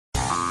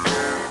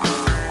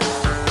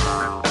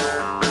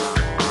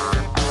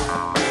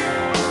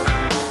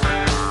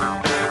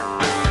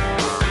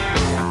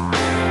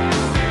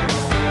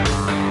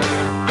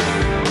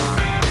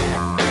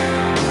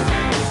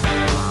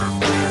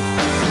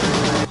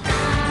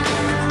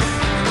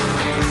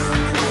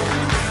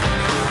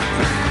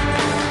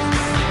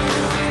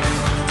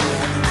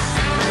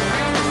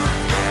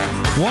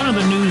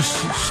of the news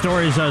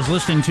stories I was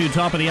listening to,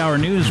 top of the hour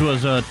news,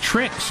 was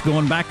Trix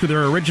going back to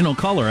their original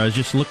color. I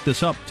just looked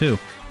this up, too.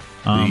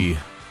 The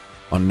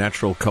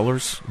unnatural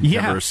colors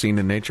never seen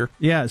in nature?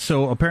 Yeah,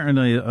 so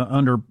apparently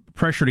under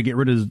pressure to get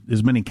rid of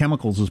as many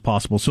chemicals as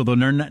possible. So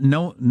they're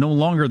no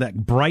longer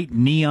that bright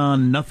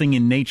neon, nothing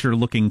in nature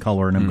looking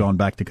color, and have gone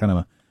back to kind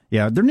of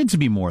there needs to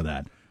be more of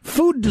that.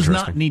 Food does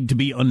not need to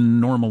be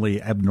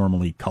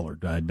abnormally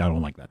colored. I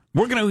don't like that.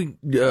 We're going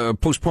to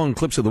postpone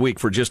Clips of the Week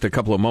for just a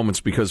couple of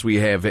moments because we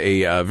have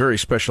a very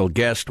special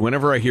guest.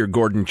 Whenever I hear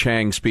Gordon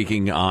Chang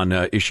speaking on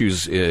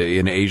issues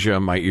in Asia,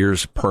 my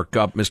ears perk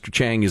up. Mr.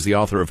 Chang is the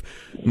author of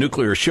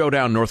Nuclear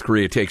Showdown, North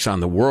Korea Takes on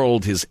the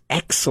World, his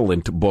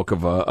excellent book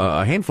of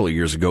a handful of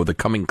years ago, The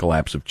Coming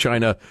Collapse of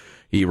China.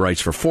 He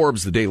writes for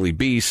Forbes, The Daily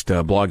Beast,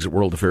 blogs at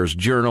World Affairs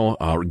Journal.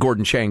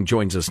 Gordon Chang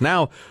joins us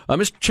now.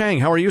 Mr.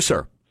 Chang, how are you,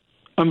 sir?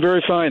 I'm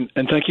very fine,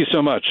 and thank you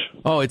so much.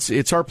 Oh,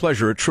 it's our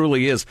pleasure. It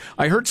truly is.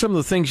 I heard some of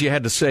the things you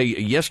had to say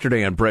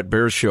yesterday on Brett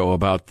Baer's show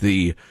about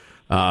the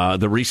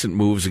recent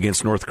moves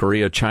against North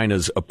Korea,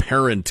 China's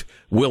apparent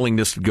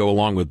willingness to go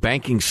along with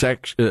banking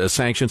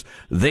sanctions.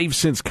 They've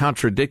since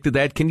contradicted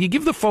that. Can you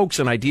give the folks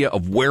an idea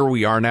of where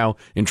we are now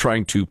in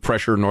trying to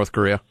pressure North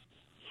Korea?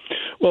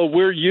 Well,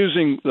 we're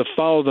using the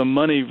follow the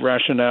money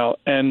rationale,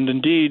 and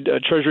indeed,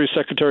 Treasury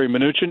Secretary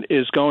Mnuchin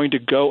is going to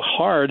go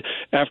hard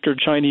after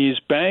Chinese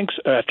banks,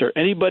 after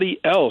anybody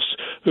else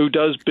who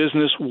does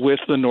business with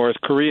the North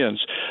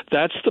Koreans.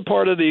 That's the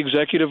part of the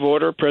executive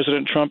order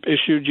President Trump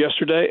issued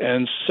yesterday,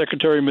 and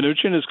Secretary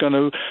Mnuchin is going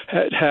to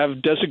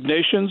have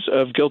designations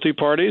of guilty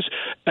parties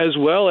as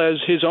well as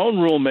his own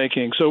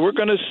rulemaking. So we're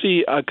going to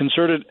see a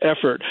concerted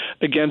effort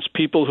against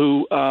people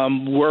who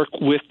work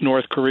with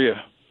North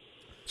Korea.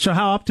 So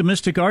how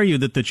optimistic are you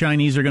that the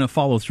Chinese are going to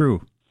follow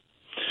through?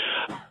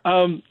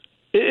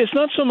 It's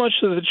not so much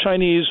that the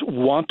Chinese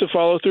want to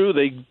follow through.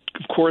 They,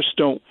 of course,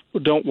 don't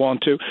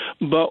want to,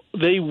 but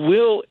they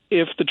will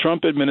if the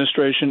Trump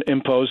administration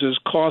imposes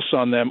costs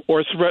on them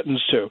or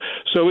threatens to.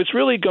 So it's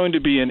really going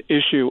to be an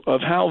issue of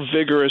how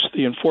vigorous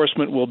the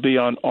enforcement will be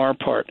on our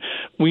part.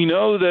 We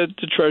know that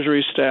the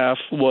Treasury staff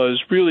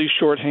was really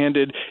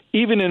shorthanded,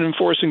 even in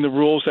enforcing the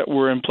rules that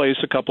were in place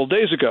a couple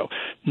days ago.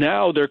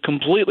 Now they're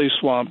completely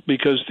swamped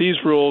because these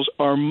rules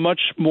are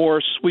much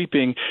more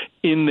sweeping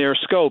in their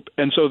scope,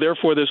 and so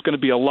therefore there's going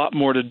to be a lot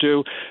more to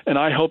do. And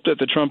I hope that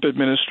the Trump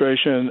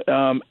administration,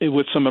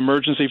 with some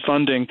emergency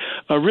funding,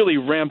 really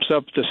ramps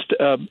up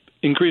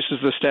increases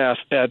the staff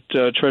at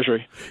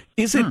Treasury.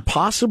 Is it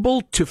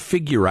possible to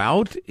figure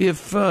out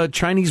if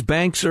Chinese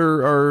banks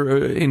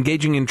are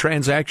engaging in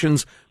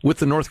transactions with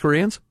the North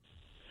Koreans?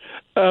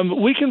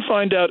 We can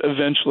find out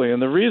eventually,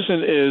 and the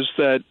reason is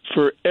that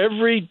for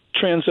every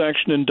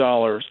transaction in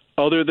dollars,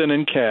 other than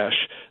in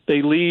cash,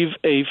 they leave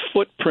a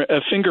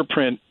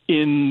fingerprint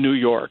in New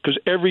York, because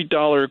every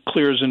dollar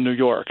clears in New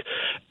York.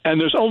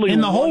 And there's only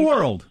in the whole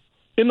world.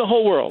 In the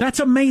whole world. That's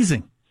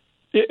amazing.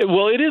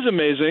 Well, it is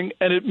amazing,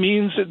 and it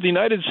means that the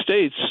United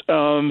States,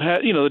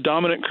 the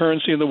dominant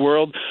currency in the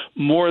world,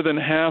 more than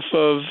half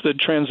of the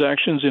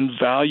transactions in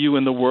value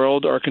in the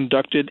world are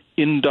conducted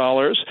in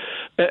dollars,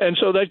 and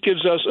so that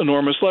gives us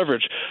enormous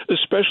leverage,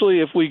 especially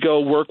if we go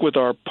work with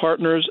our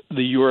partners,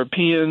 the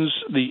Europeans,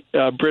 the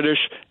British,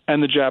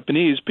 and the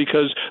Japanese,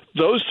 because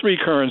those three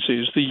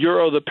currencies, the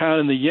euro, the pound,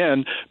 and the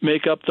yen,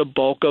 make up the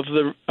bulk of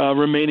the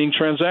remaining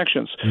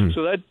transactions.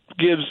 So that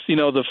gives,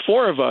 the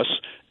four of us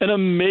an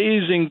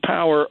amazing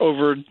power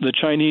over the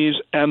Chinese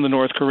and the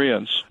North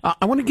Koreans.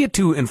 I want to get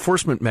to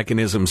enforcement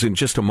mechanisms in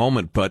just a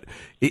moment, but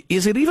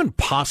is it even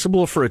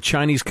possible for a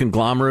Chinese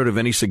conglomerate of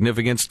any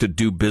significance to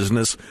do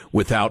business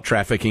without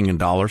trafficking in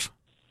dollars?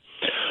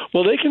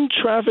 Well, they can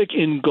traffic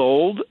in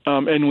gold,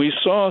 and we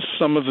saw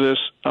some of this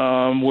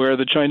where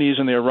the Chinese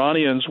and the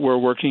Iranians were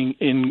working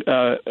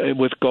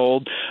with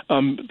gold.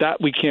 That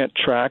we can't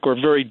track, or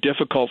very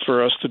difficult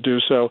for us to do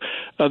so.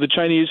 The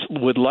Chinese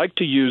would like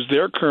to use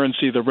their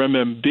currency, the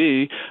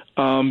renminbi,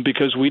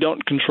 because we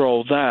don't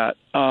control that.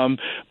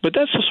 But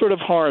that's sort of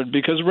hard,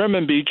 because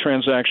renminbi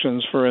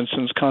transactions, for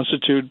instance,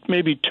 constitute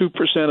maybe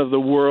 2% of the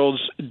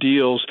world's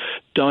deals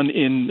done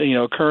in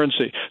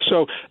currency.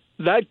 So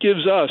that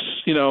gives us,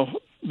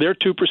 they're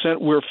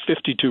 2%, we're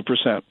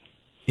 52%.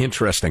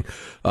 Interesting.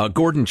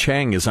 Gordon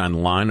Chang is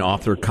online,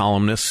 author,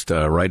 columnist,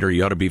 writer.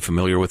 You ought to be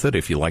familiar with it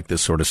if you like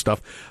this sort of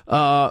stuff.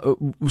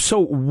 So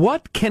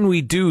what can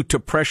we do to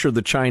pressure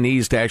the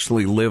Chinese to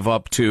actually live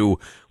up to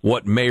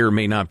what may or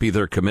may not be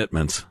their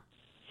commitments?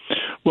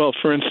 Well,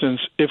 for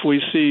instance, if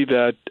we see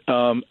that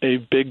a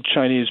big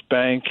Chinese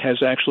bank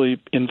has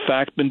actually, in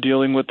fact, been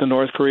dealing with the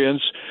North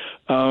Koreans,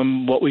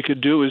 what we could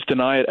do is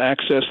deny it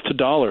access to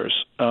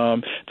dollars.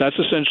 That's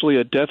essentially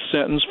a death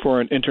sentence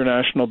for an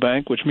international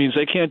bank, which means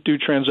they can't do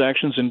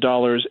transactions in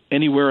dollars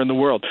anywhere in the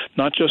world,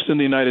 not just in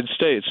the United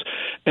States.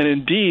 And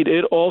indeed,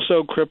 it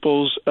also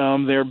cripples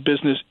their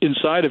business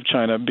inside of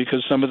China,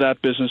 because some of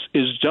that business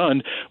is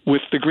done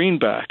with the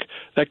greenback.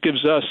 That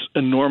gives us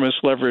enormous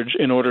leverage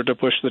in order to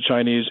push the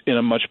Chinese in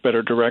a much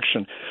better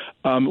direction.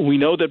 We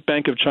know that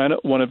Bank of China,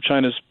 one of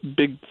China's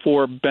big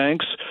four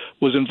banks,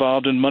 was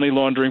involved in money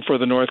laundering for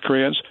the North Koreans.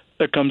 Koreans.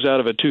 That comes out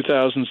of a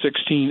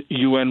 2016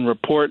 UN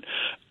report.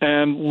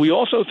 And we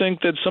also think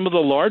that some of the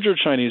larger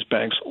Chinese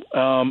banks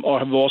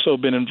have also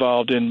been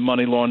involved in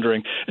money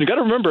laundering. And you've got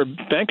to remember,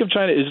 Bank of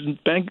China is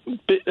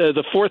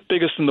the fourth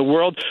biggest in the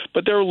world,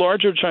 but there are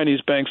larger Chinese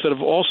banks that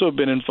have also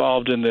been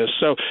involved in this.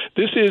 So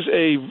this is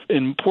an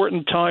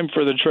important time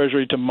for the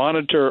Treasury to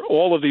monitor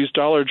all of these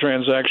dollar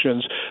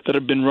transactions that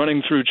have been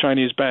running through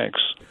Chinese banks.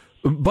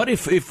 But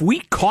if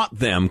we caught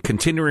them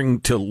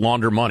continuing to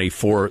launder money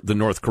for the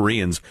North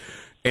Koreans,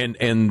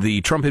 and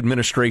the Trump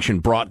administration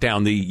brought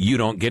down the "you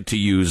don't get to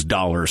use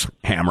dollars"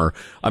 hammer,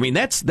 I mean,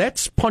 that's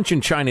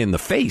punching China in the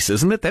face,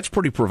 isn't it? That's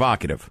pretty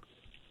provocative.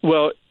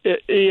 Well,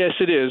 yes,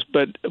 it is,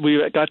 but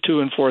we've got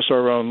to enforce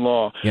our own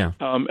law. Yeah.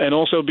 And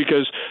also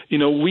because,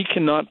 we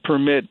cannot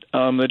permit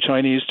the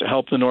Chinese to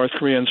help the North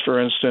Koreans, for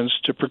instance,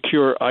 to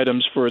procure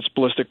items for its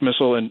ballistic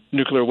missile and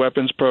nuclear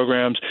weapons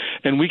programs.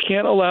 And we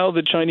can't allow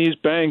the Chinese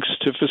banks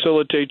to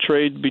facilitate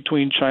trade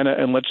between China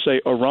and, let's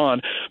say,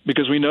 Iran,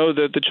 because we know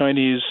that the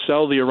Chinese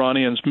sell the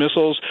Iranians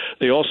missiles.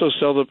 They also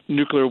sell the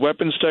nuclear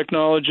weapons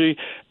technology.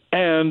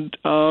 And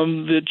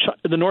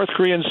the North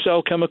Koreans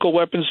sell chemical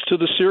weapons to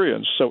the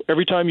Syrians. So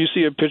every time you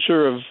see a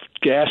picture of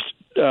gassed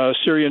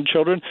Syrian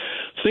children,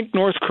 think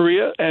North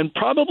Korea and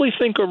probably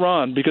think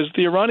Iran, because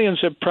the Iranians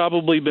have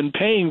probably been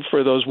paying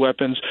for those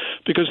weapons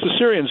because the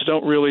Syrians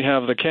don't really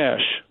have the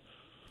cash.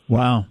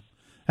 Wow.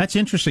 That's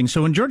interesting.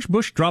 So when George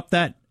Bush dropped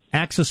that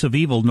axis of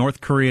evil,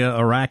 North Korea,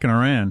 Iraq, and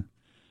Iran,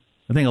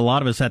 I think a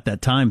lot of us at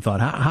that time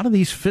thought, how do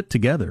these fit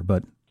together?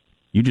 But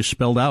you just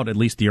spelled out at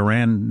least the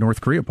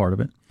Iran-North Korea part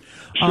of it.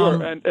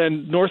 Sure,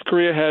 and North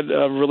Korea had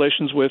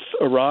relations with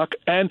Iraq,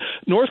 and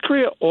North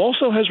Korea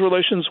also has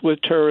relations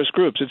with terrorist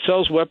groups. It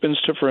sells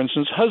weapons to, for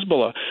instance,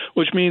 Hezbollah,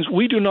 which means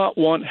we do not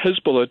want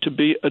Hezbollah to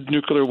be a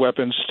nuclear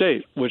weapons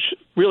state, which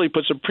really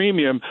puts a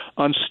premium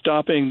on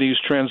stopping these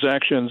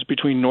transactions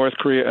between North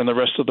Korea and the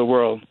rest of the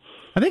world.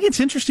 I think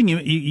it's interesting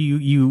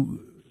you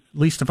at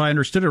least if I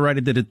understood it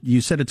right, that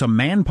you said it's a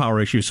manpower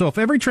issue. So if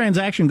every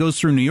transaction goes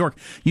through New York,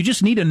 you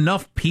just need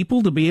enough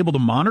people to be able to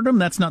monitor them?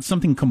 That's not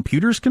something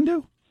computers can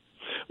do?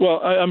 Well,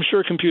 I'm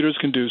sure computers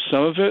can do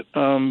some of it,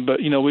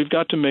 but, we've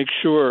got to make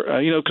sure,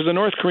 because the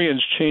North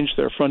Koreans change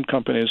their front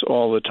companies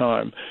all the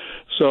time.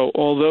 So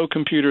although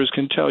computers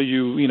can tell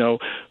you,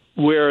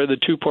 where are the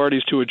two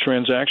parties to a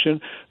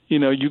transaction,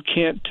 you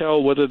can't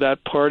tell whether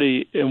that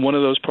party and one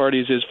of those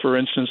parties is, for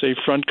instance, a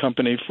front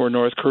company for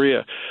North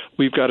Korea.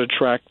 We've got to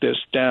track this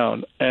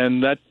down,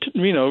 and that,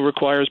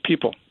 requires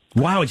people.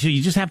 Wow, so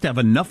you just have to have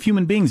enough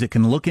human beings that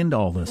can look into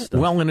all this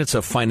stuff. Well, and it's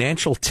a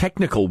financial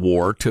technical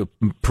war to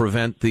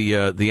prevent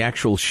the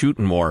actual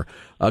shooting war.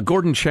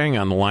 Gordon Chang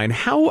on the line.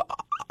 How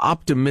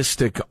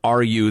optimistic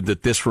are you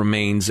that this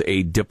remains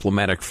a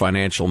diplomatic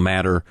financial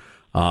matter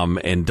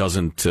and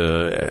doesn't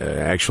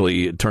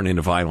actually turn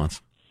into violence?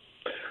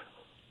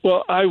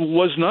 Well, I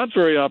was not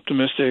very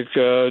optimistic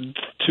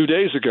 2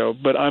 days ago,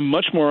 but I'm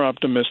much more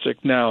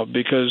optimistic now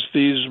because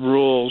these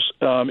rules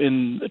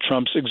in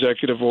Trump's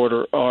executive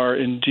order are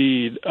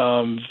indeed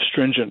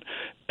stringent.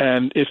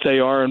 And if they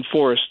are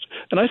enforced,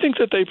 and I think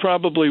that they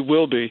probably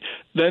will be,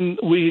 then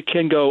we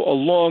can go a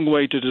long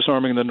way to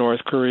disarming the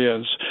North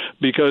Koreans.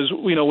 Because,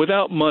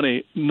 without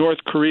money,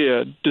 North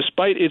Korea,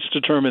 despite its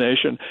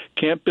determination,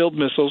 can't build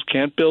missiles,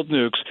 can't build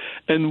nukes.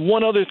 And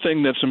one other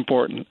thing that's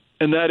important,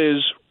 and that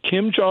is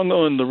Kim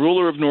Jong-un, the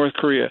ruler of North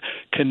Korea,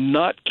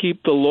 cannot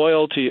keep the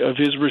loyalty of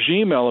his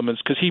regime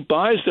elements because he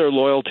buys their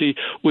loyalty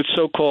with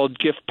so-called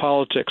gift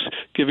politics,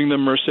 giving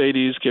them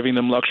Mercedes, giving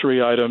them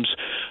luxury items.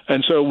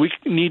 And so we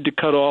need to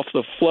cut off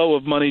the flow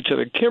of money to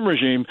the Kim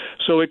regime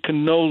so it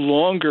can no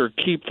longer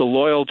keep the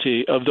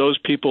loyalty of those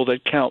people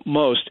that count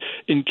most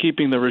in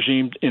keeping the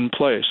regime in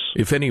place.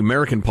 If any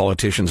American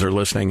politicians are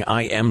listening,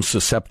 I am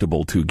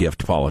susceptible to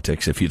gift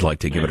politics if you'd like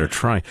to give it a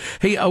try.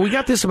 Hey, we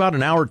got this about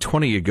an hour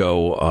 20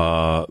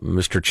 ago,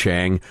 Mr.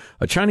 Chang.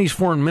 A Chinese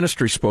foreign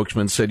ministry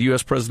spokesman said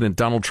U.S. President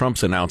Donald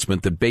Trump's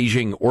announcement that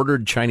Beijing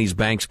ordered Chinese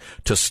banks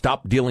to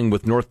stop dealing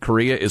with North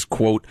Korea is,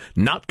 quote,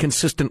 not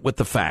consistent with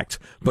the facts,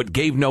 but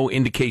gave no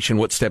indication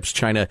what steps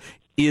China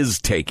is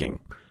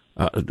taking.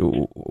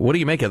 What do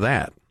you make of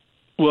that?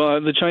 Well,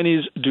 the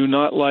Chinese do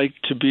not like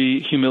to be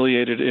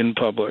humiliated in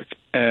public.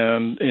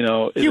 And,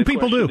 few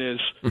people do.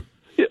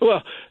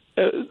 Well,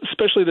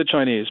 especially the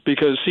Chinese,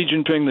 because Xi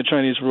Jinping, the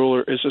Chinese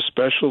ruler, is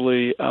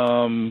especially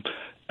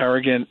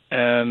arrogant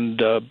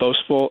and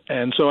boastful.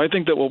 And so I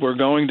think that what we're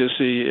going to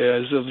see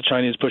is the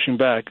Chinese pushing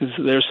back.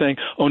 They're saying,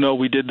 oh, no,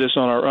 we did this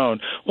on our own.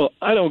 Well,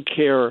 I don't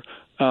care,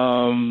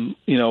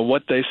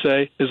 what they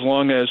say, as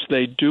long as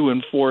they do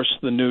enforce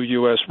the new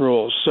U.S.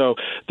 rules. So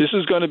this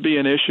is going to be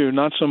an issue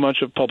not so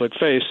much of public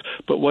face,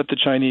 but what the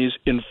Chinese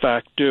in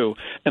fact do.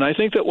 And I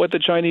think that what the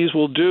Chinese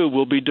will do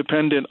will be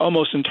dependent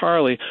almost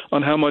entirely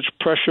on how much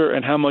pressure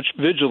and how much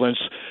vigilance,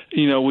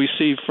 we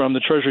see from the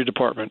Treasury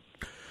Department.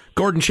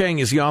 Gordon Chang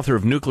is the author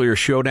of Nuclear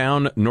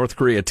Showdown, North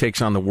Korea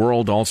Takes on the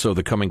World, also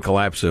The Coming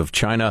Collapse of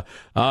China.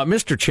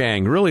 Mr.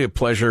 Chang, really a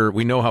pleasure.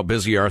 We know how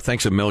busy you are.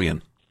 Thanks a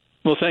million.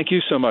 Well, thank you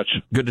so much.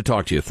 Good to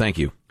talk to you. Thank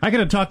you. I could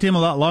have talked to him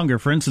a lot longer.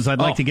 For instance, I'd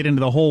like to get into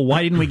the whole,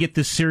 why didn't we get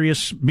this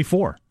serious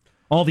before?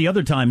 All the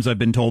other times I've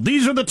been told,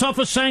 these are the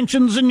toughest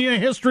sanctions in the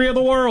history of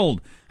the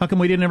world. How come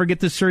we didn't ever get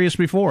this serious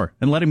before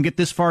and let him get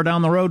this far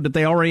down the road that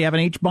they already have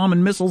an H-bomb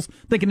and missiles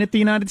that can hit the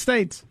United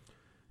States?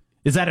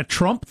 Is that a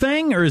Trump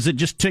thing, or is it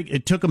just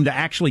it took him to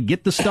actually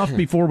get the stuff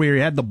before we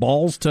had the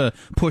balls to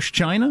push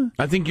China?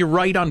 I think you're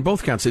right on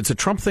both counts. It's a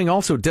Trump thing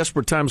also.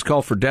 Desperate times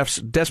call for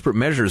desperate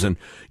measures. And,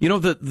 you know,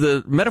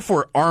 the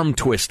metaphor arm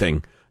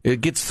twisting,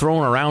 it gets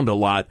thrown around a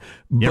lot.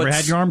 You ever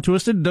had your arm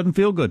twisted? It doesn't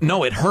feel good.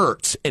 No, it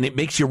hurts, and it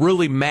makes you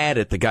really mad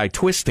at the guy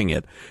twisting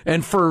it.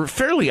 And for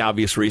fairly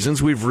obvious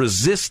reasons, we've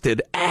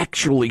resisted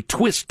actually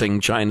twisting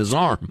China's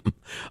arm.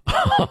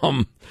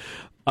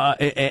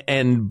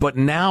 But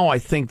now I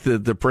think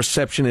that the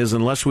perception is,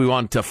 unless we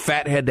want a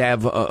fathead to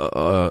have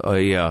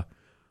a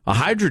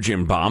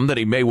hydrogen bomb that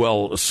he may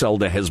well sell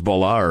to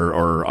Hezbollah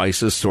or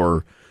ISIS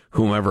or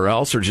whomever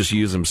else, or just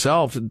use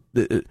himself.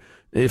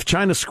 If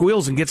China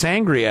squeals and gets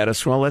angry at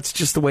us, well, that's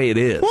just the way it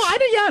is. Well, I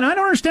don't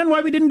understand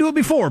why we didn't do it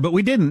before, but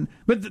we didn't.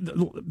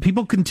 But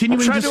people continuing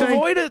to say,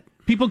 avoid it.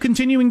 People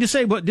continuing to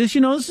say, "But this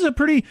is a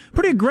pretty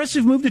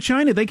aggressive move to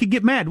China. They could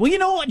get mad." Well, you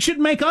know what should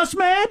make us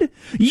mad?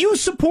 You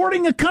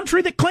supporting a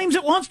country that claims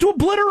it wants to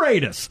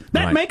obliterate us.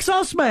 That makes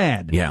us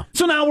mad. Yeah.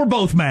 So now we're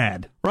both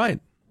mad. Right.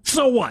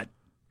 So what?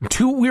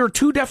 We were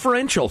too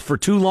deferential for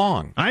too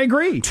long. I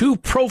agree. Too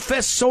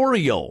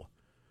professorial.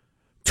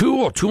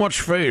 Too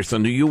much faith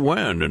in the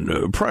UN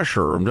and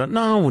pressure.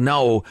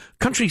 No.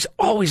 Countries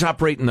always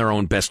operate in their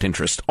own best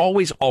interest.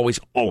 Always, always,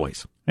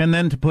 always. And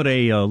then to put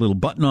a little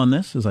button on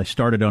this, as I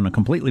started on a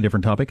completely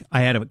different topic, I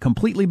had it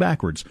completely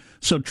backwards.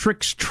 So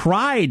Trix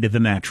tried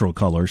the natural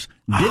colors.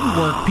 Didn't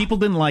work. People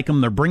didn't like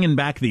them. They're bringing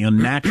back the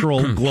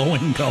unnatural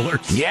glowing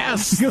colors.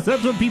 Yes. Because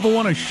that's what people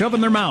want to shove in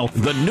their mouth.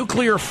 The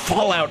nuclear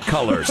fallout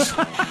colors.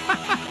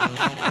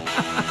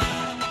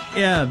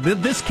 Yeah,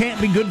 this can't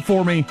be good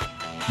for me,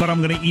 but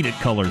I'm going to eat it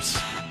colors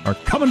are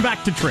coming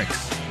back to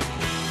Trix.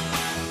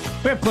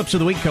 We have clips of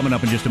the week coming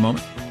up in just a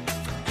moment.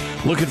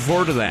 Looking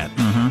forward to that.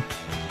 Mm-hmm.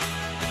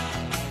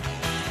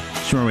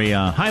 Where we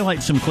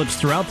highlight some clips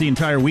throughout the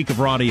entire week of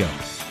radio.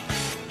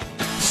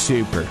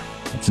 Super.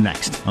 It's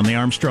next on the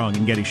Armstrong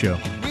and Getty Show.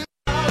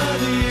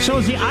 So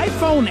is the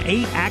iPhone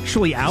 8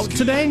 actually out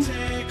today?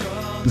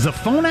 Is the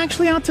phone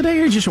actually out today,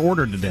 or just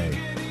ordered today?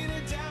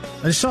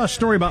 I just saw a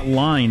story about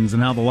lines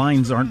and how the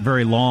lines aren't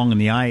very long,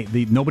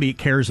 and nobody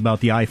cares about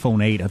the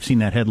iPhone 8. I've seen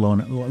that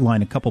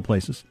headline a couple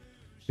places.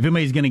 If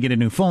anybody's going to get a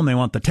new phone, they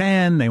want the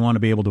 10. They want to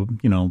be able to,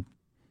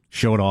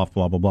 show it off,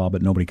 blah, blah, blah,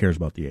 but nobody cares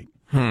about the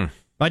 8.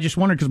 I just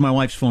wondered because my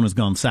wife's phone has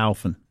gone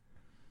south, and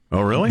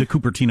oh, really? The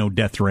Cupertino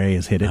death ray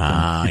has hit it.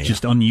 It's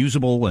just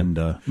unusable, and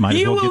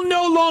you will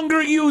no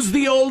longer use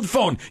the old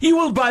phone. You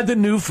will buy the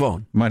new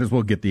phone. Might as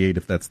well get the 8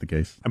 if that's the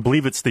case. I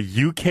believe it's the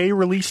UK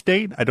release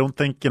date. I don't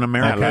think in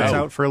America it's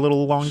out for a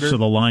little longer. So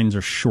the lines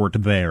are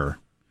short there.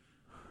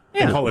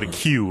 Yeah. They call it a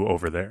queue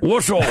over there.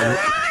 What's all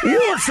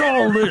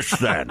this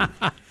then?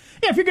 Yeah,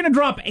 if you're going to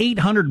drop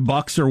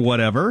 $800 or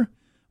whatever,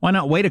 why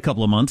not wait a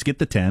couple of months, get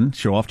the 10,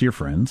 show off to your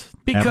friends?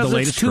 Because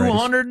it's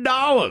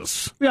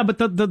 $200. Yeah, but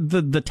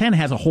the 10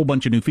 has a whole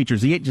bunch of new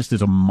features. The 8 just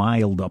is a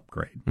mild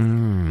upgrade.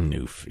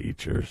 New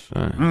features.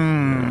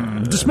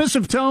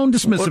 Dismissive tone.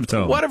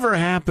 Whatever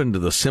happened to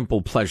the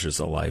simple pleasures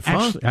of life,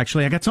 huh?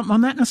 Actually, I got something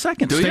on that in a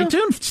second.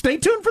 Stay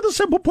tuned for the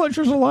simple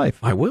pleasures of life.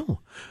 I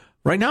will.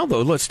 Right now,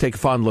 though, let's take a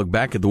fond look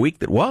back at the week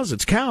that was.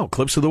 It's Cow,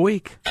 Clips of the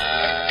Week.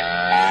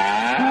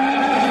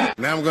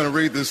 Now I'm going to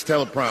read this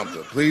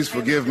teleprompter. Please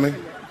forgive me.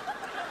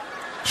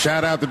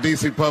 Shout out to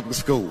D.C. Public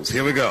Schools.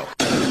 Here we go.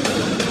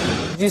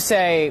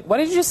 What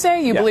did you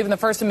say? You believe in the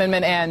First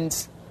Amendment and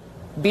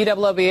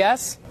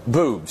BWOBS?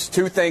 Boobs.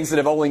 Two things that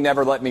have only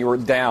never let me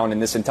down in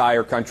this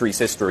entire country's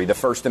history, the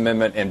First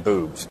Amendment and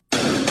boobs.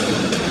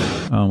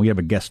 We have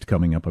a guest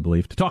coming up, I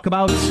believe, to talk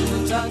about Paul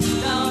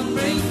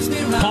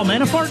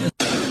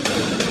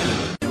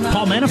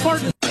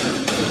Manafort.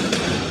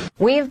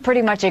 We've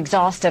pretty much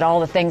exhausted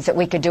all the things that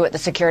we could do at the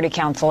Security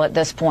Council at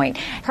this point.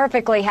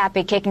 Perfectly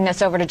happy kicking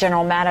this over to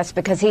General Mattis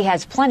because he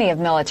has plenty of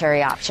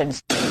military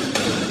options.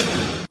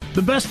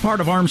 The best part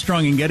of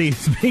Armstrong and Getty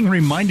is being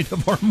reminded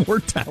of our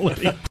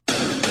mortality. And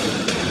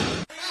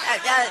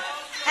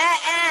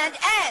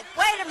Ed,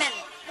 wait a minute.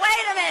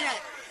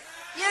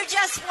 You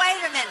just wait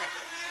a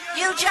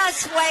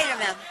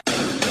minute.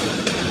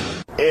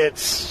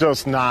 It's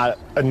just not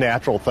a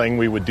natural thing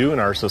we would do in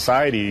our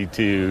society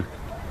to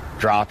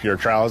drop your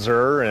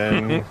trouser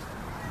and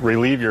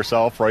relieve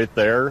yourself right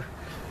there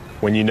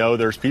when you know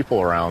there's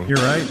people around. You're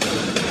right.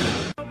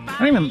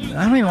 I don't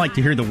even like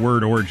to hear the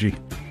word orgy.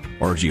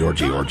 Orgy.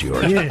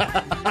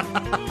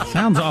 Yeah.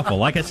 Sounds awful.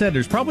 Like I said,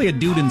 there's probably a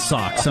dude in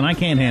socks, and I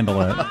can't handle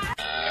that.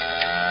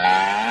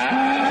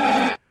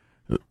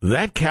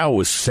 That cow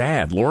was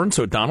sad. Lawrence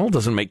O'Donnell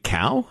doesn't make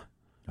cow?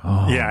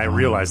 Oh, yeah, I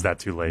realized that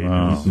too late.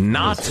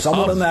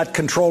 Someone in that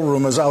control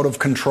room is out of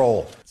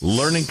control.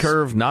 Learning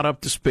curve, not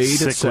up to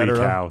speed, etc.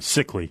 Cow.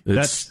 Sickly.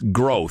 That's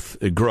growth,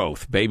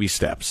 baby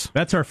steps.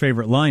 That's our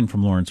favorite line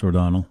from Lawrence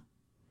O'Donnell.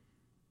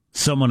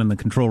 Someone in the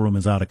control room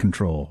is out of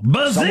control.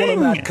 Buzzing! Someone in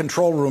that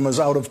control room is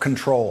out of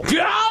control.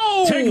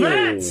 Go! Take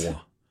that!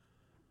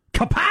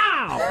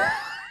 Kapow!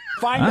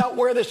 Find out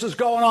where this is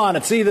going on.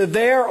 It's either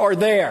there,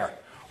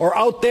 or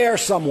out there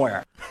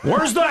somewhere.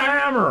 Where's the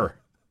hammer?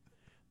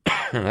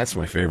 That's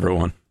my favorite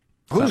one.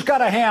 Who's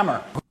got a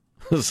hammer?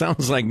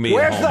 Sounds like me.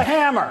 Where's the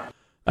hammer?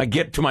 I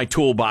get to my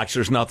toolbox.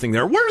 There's nothing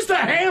there. Where's the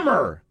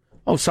hammer?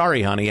 Oh,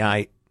 sorry,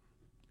 honey.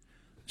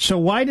 So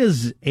why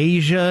does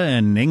Asia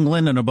and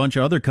England and a bunch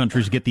of other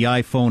countries get the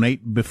iPhone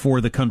 8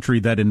 before the country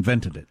that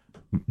invented it?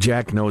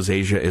 Jack knows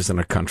Asia isn't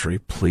a country.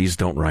 Please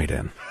don't write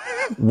in.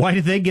 Why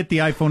did they get the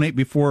iPhone 8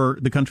 before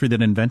the country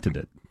that invented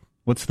it?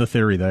 What's the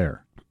theory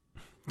there?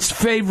 It's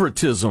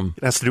favoritism.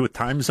 It has to do with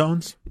time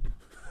zones?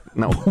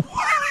 No.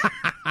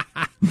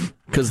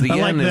 Because the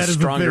yen is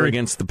stronger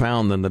against the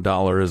pound than the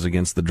dollar is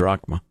against the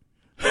drachma.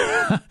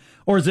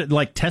 Or is it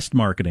like test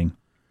marketing?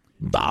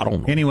 I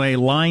don't know. Anyway,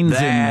 lines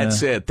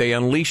That's it. They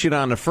unleash it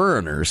on the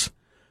foreigners.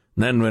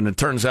 And then when it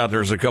turns out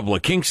there's a couple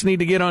of kinks need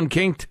to get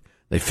unkinked,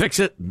 they fix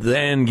it,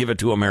 then give it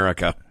to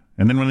America.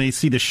 And then when they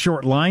see the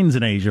short lines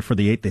in Asia for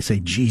the 8, they say,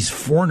 geez,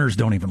 foreigners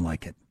don't even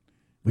like it.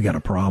 We got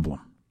a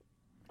problem.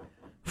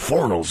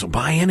 Foreigners will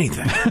buy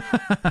anything.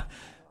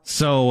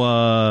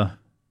 So,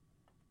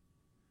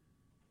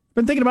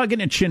 been thinking about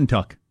getting a chin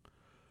tuck.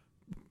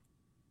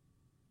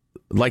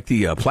 Like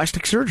the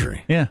plastic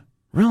surgery? Yeah.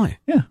 Really?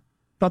 Yeah.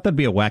 Thought that'd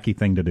be a wacky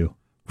thing to do.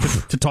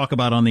 To talk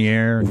about on the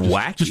air.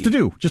 Wacky? Just to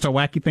do. Just a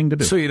wacky thing to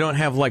do. So you don't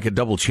have like a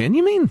double chin,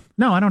 you mean?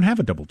 No, I don't have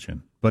a double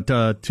chin. But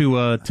to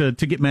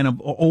get an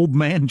old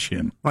man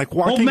chin. Like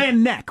walking... Old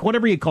man neck,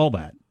 whatever you call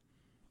that.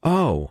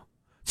 Oh.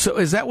 So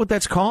is that what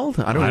that's called?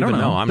 I don't even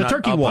know. I'm the not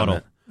turkey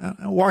waddle.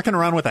 Walking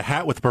around with a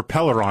hat with a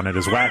propeller on it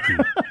is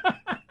wacky.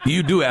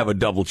 You do have a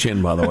double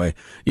chin, by the way.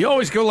 You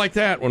always go like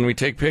that when we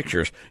take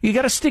pictures. You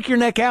got to stick your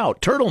neck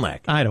out, turtleneck.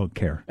 I don't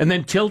care. And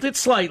then tilt it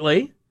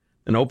slightly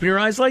and open your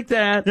eyes like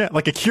that. Yeah,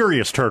 like a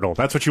curious turtle.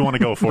 That's what you want to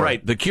go for.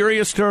 Right, the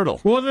curious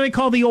turtle. Well, what do they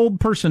call the old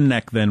person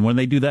neck then when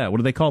they do that? What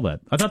do they call that?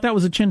 I thought that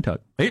was a chin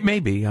tuck. It may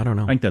be. I don't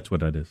know. I think that's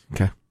what that is.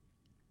 Okay.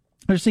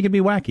 I just think it'd be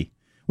wacky.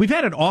 We've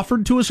had it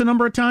offered to us a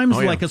number of times,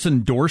 like us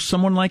endorse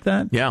someone like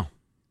that. Yeah.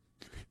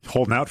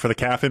 Holding out for the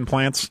calf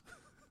implants.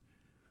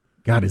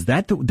 God, is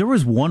that there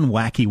was one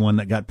wacky one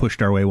that got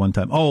pushed our way one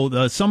time.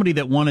 Oh, somebody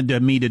that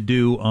wanted me to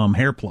do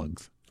hair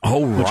plugs.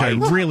 Oh, right. Which I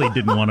really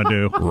didn't want to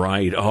do.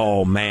 Right.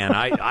 Oh, man.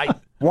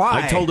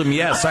 Why? I told him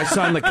yes. I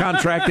signed the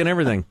contract and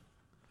everything.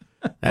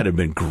 That'd have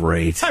been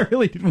great. I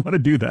really didn't want to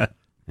do that.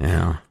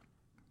 Yeah.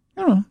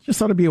 I don't know. Just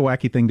thought it'd be a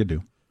wacky thing to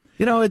do.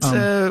 You know, it's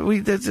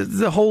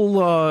the whole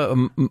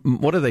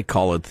what do they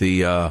call it?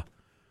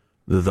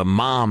 The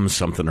mom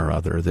something or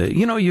other.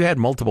 You had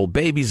multiple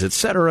babies,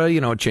 etc.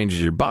 It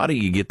changes your body.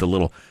 You get the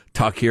little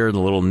tuck here, the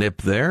little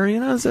nip there.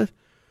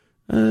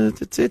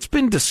 It's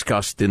been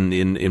discussed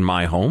in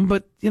my home,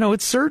 but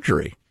it's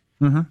surgery.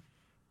 Mm-hmm.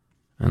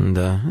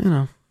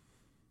 And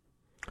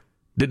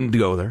didn't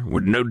go there.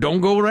 No,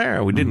 don't go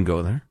there. We didn't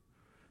go there.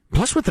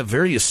 Plus, with the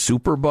various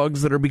super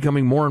bugs that are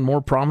becoming more and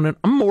more prominent,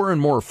 I'm more and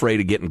more afraid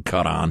of getting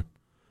cut on.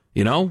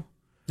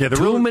 Yeah,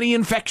 too many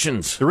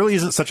infections. There really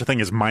isn't such a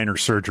thing as minor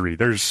surgery.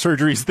 There's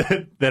surgeries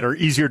that are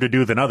easier to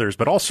do than others,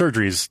 but all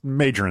surgery is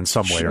major in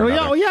some way or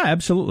another. Oh, yeah,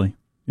 absolutely.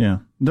 Yeah.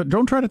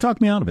 Don't try to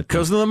talk me out of it.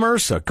 Because of the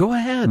MRSA. Go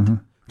ahead. Mm-hmm.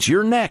 It's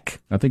your neck.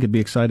 I think it'd be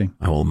exciting.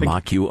 I will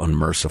mock you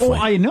unmercifully.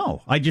 Oh, I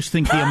know. I just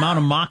think the amount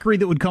of mockery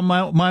that would come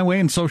my way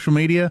in social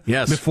media,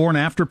 before and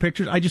after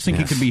pictures, I just think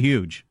it could be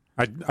huge.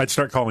 I'd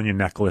start calling you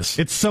Necklace.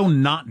 It's so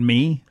not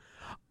me.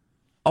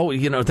 Oh,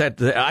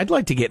 I'd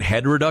like to get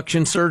head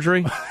reduction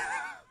surgery.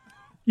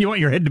 You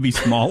want your head to be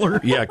smaller?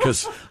 Yeah,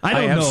 because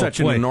I have such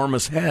an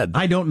enormous head.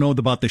 I don't know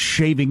about the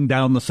shaving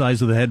down the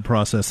size of the head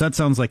process. That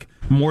sounds like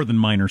more than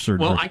minor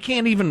surgery. Well, I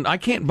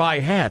can't buy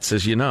hats,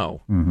 as you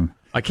know. Mm-hmm.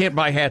 I can't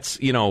buy hats,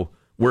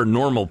 where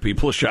normal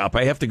people shop.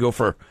 I have to go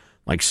for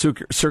like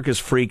circus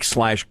freak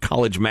 /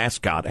 college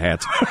mascot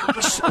hats.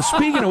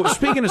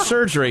 Speaking of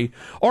surgery,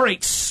 all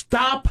right,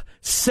 stop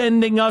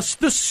sending us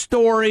the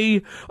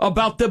story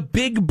about the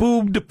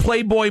big-boobed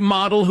Playboy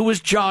model who was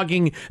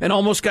jogging and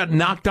almost got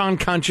knocked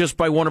unconscious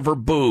by one of her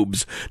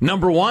boobs.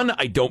 Number one,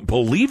 I don't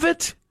believe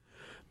it.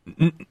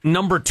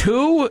 Number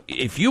two,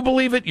 if you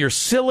believe it, you're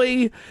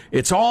silly.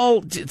 It's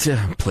all...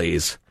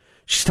 please.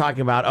 She's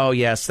talking about, oh,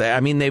 yes,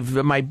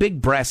 my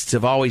big breasts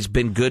have always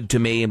been good to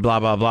me and blah,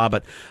 blah, blah,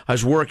 but I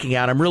was working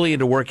out. I'm really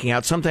into working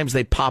out. Sometimes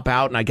they pop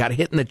out, and I got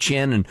hit in the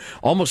chin and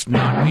almost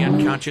knocked me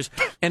unconscious.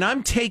 And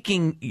I'm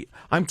taking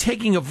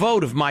a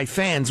vote of my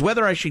fans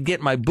whether I should get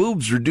my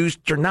boobs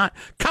reduced or not.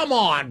 Come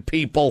on,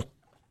 people.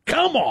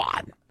 Come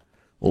on.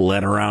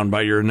 Led around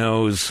by your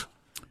nose,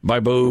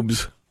 by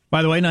boobs.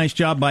 By the way, nice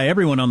job by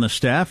everyone on the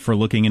staff for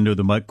looking into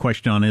the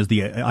question on is the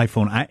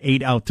iPhone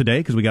 8 out today,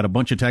 because we got a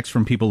bunch of texts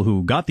from people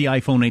who got the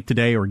iPhone 8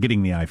 today or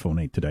getting the iPhone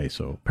 8 today.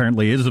 So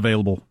apparently it is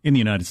available in the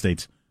United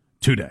States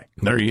today.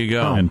 There you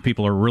go. And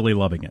people are really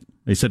loving it.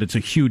 They said it's a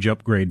huge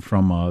upgrade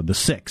from the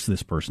 6,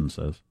 this person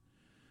says,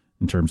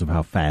 in terms of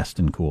how fast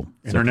and cool.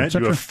 Internet,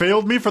 you have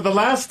failed me for the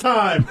last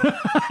time.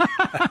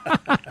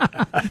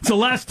 It's the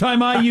last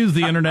time I used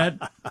the internet.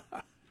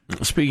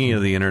 Speaking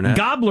of the internet,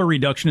 gobbler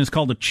reduction is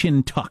called a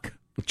chin tuck.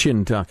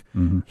 Chin tuck.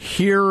 Mm-hmm.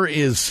 Here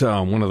is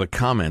one of the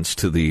comments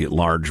to the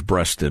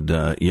large-breasted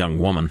young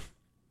woman.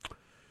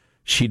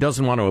 She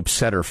doesn't want to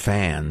upset her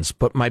fans,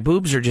 but my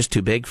boobs are just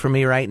too big for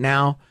me right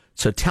now,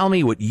 so tell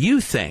me what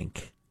you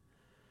think.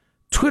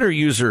 Twitter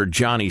user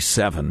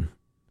Johnny7.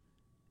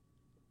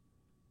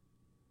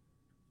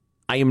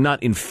 I am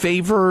not in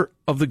favor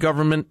of the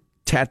government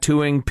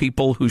tattooing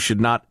people who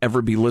should not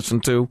ever be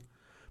listened to,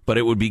 but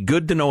it would be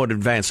good to know in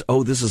advance,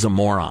 oh, this is a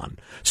moron,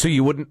 so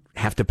you wouldn't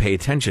have to pay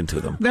attention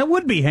to them. That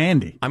would be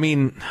handy. I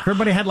mean,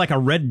 everybody had like a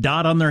red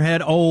dot on their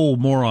head. Oh,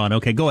 moron.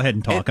 Okay, go ahead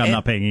and talk. I'm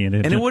not paying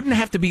attention. And it wouldn't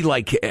have to be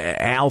like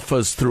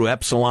alphas through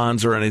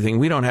epsilons or anything.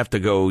 We don't have to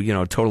go,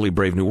 totally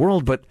Brave New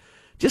World, but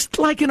just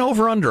like an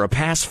over-under, a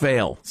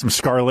pass-fail. Some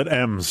scarlet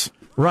M's.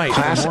 Right.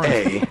 Class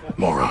A,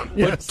 moron. But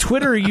yes.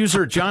 Twitter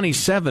user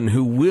Johnny7,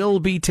 who will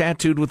be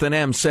tattooed with an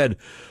M, said,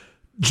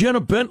 Jenna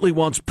Bentley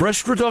wants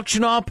breast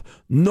reduction op?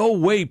 No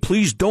way,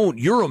 please don't.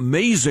 You're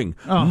amazing.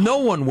 Oh. No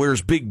one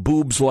wears big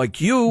boobs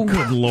like you.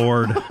 Good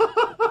Lord.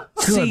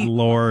 Good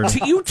Lord.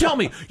 See, you tell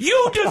me.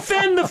 You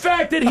defend the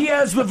fact that he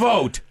has the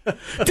vote.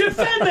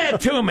 Defend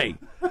that to me.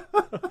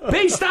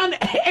 Based on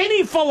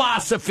any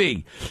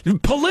philosophy,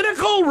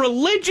 political,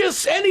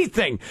 religious,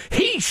 anything.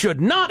 He should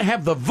not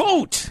have the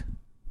vote.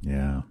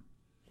 Yeah.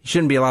 He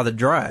shouldn't be allowed to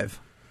drive.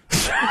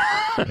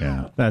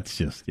 Yeah, that's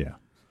just, yeah.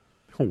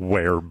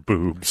 Wear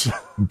boobs.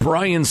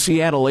 Brian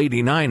Seattle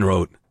 89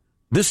 wrote,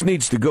 this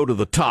needs to go to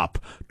the top.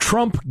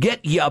 Trump,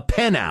 get ya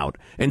pen out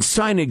and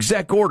sign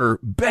exec order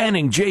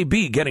banning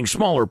JB getting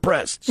smaller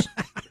breasts.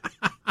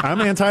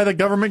 I'm anti the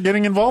government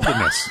getting involved in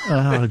this.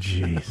 Oh,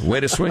 jeez. Way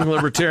to swing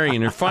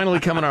libertarian. You're finally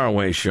coming our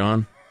way,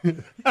 Sean.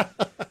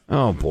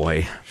 Oh,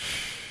 boy.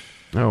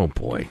 Oh,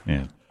 boy.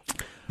 Yeah.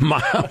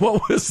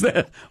 What was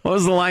that? What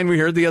was the line we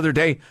heard the other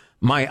day?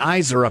 My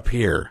eyes are up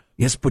here.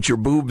 Yes, but your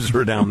boobs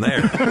are down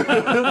there.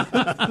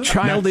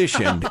 Childish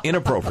and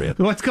inappropriate.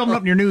 What's coming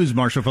up in your news,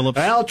 Marshall Phillips?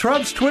 Well,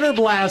 Trump's Twitter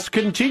blasts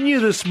continue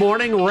this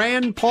morning.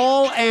 Rand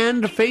Paul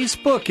and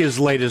Facebook, his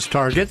latest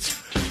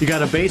targets. You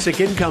got a basic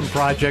income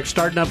project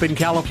starting up in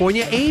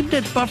California aimed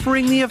at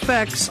buffering the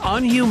effects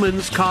on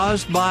humans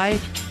caused by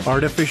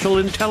artificial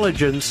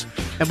intelligence.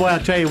 And boy, I'll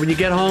tell you, when you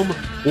get home,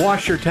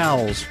 wash your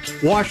towels.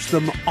 Wash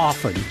them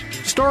often.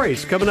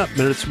 Stories coming up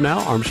minutes from now.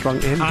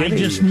 Armstrong and Getty. I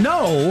just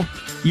know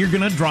you're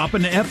going to drop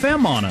an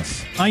FM on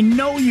us. I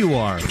know you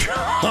are.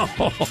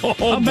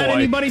 I'll bet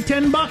anybody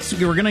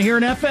 $10 we're going to hear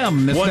an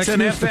FM. What's an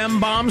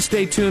FM bomb?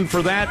 Stay tuned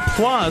for that.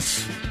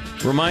 Plus,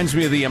 reminds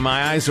me of the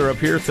My Eyes Are Up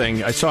Here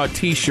thing. I saw a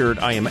T-shirt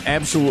I am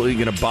absolutely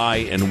going to buy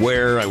and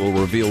wear. I will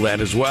reveal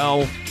that as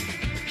well.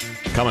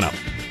 Coming up.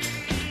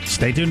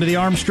 Stay tuned to the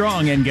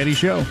Armstrong and Getty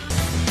Show.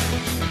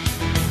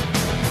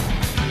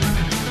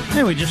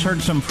 Hey, we just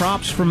heard some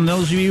props from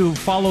those of you who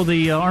follow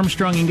the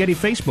Armstrong and Getty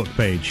Facebook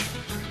page.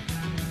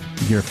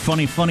 Your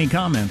funny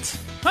comments.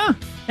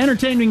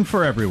 Entertaining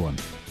for everyone.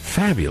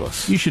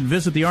 Fabulous. You should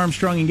visit the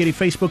Armstrong and Getty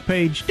Facebook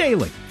page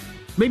daily.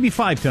 Maybe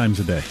 5 times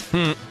a day.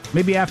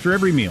 Maybe after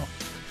every meal.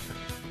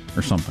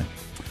 Or something.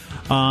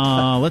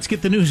 Let's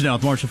get the news now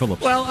with Marshall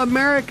Phillips. Well,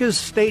 America's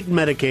state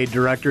Medicaid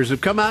directors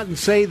have come out and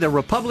say the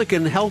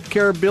Republican health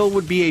care bill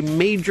would be a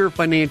major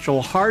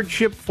financial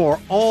hardship for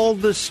all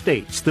the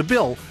states. The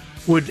bill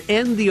would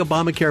end the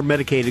Obamacare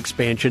Medicaid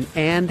expansion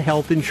and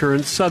health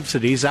insurance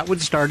subsidies. That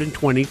would start in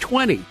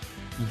 2020.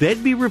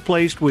 They'd be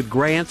replaced with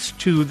grants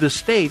to the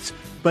states,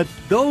 but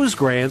those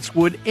grants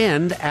would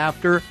end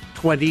after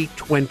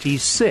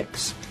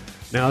 2026.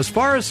 Now, as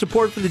far as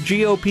support for the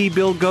GOP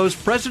bill goes,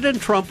 President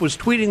Trump was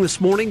tweeting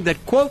this morning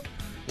that, quote,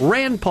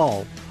 Rand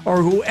Paul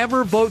or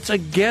whoever votes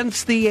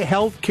against the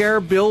health care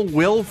bill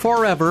will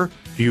forever,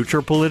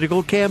 future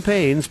political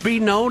campaigns, be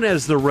known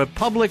as the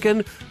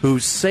Republican who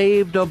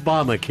saved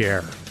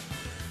Obamacare.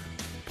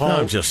 Paul,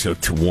 I'm just so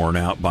worn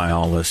out by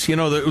all this. You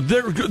know,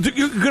 they're going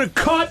to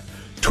cut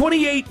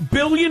 $28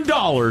 billion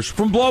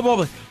from blah, blah,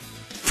 blah,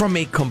 from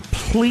a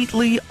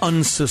completely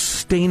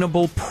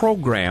unsustainable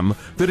program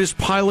that is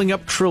piling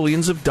up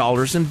trillions of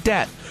dollars in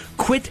debt.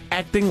 Quit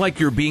acting like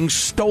you're being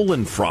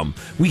stolen from.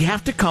 We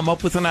have to come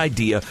up with an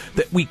idea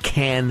that we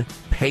can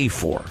pay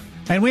for.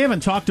 And we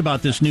haven't talked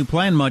about this new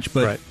plan much,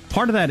 but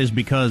part of that is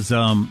because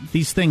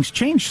these things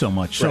change so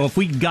much. So if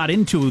we got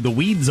into the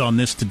weeds on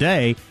this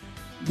today,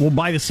 well,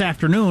 by this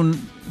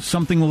afternoon,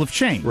 something will have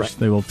changed. Right.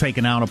 They will have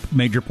taken out a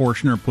major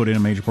portion or put in a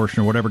major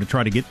portion or whatever to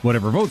try to get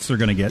whatever votes they're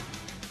going to get.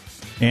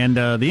 And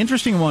the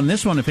interesting one,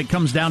 this one, if it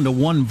comes down to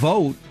one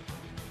vote,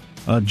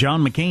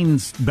 John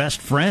McCain's best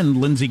friend,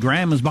 Lindsey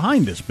Graham, is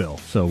behind this bill.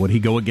 So would he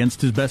go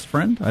against his best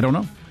friend? I don't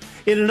know.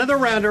 In another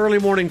round of early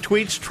morning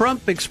tweets,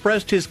 Trump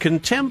expressed his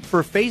contempt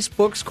for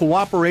Facebook's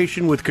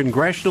cooperation with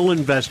congressional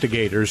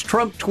investigators.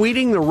 Trump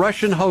tweeting, the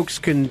Russian hoax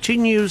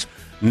continues.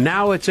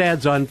 Now it's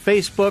ads on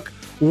Facebook.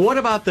 What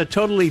about the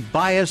totally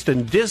biased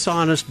and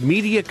dishonest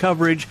media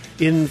coverage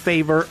in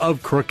favor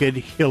of crooked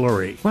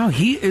Hillary? Well,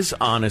 he is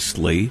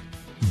honestly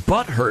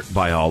butthurt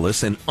by all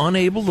this and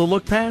unable to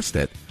look past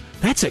it.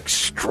 That's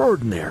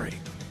extraordinary.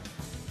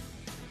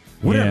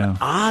 What an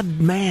odd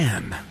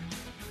man.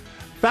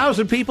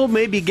 1,000 people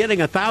may be getting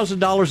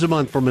 $1,000 a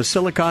month from a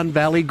Silicon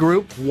Valley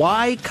group.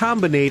 Y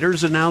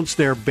Combinator's announced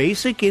their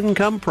basic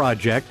income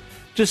project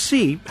to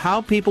see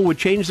how people would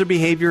change their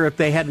behavior if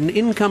they had an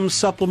income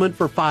supplement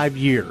for 5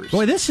 years.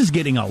 Boy, this is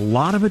getting a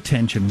lot of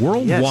attention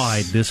worldwide.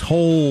 Yes. This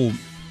whole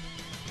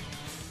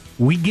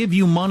we give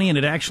you money and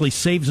it actually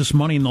saves us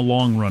money in the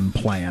long run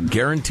plan.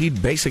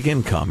 Guaranteed basic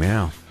income,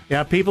 yeah.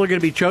 Yeah, people are going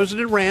to be chosen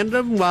at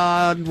random,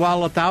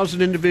 while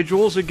 1,000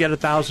 individuals would get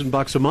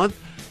 $1,000 a month.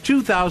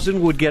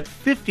 2,000 would get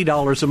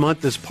 $50 a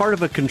month as part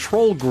of a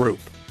control group.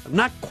 I'm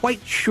not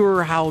quite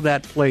sure how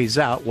that plays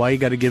out, why you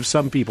got to give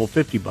some people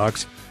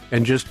 $50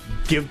 and just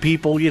give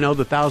people, the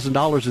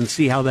 $1,000 and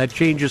see how that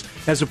changes,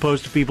 as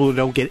opposed to people who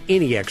don't get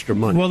any extra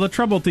money. Well, the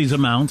trouble with these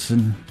amounts,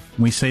 and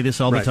we say this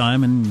all the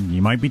time, and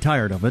you might be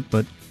tired of it,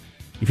 but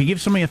if you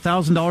give somebody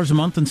 $1,000 a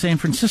month in San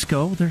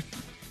Francisco,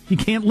 you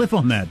can't live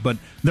on that. But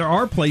there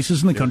are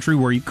places in the country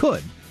where you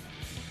could.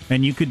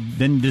 And you could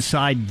then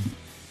decide,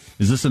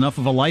 is this enough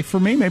of a life for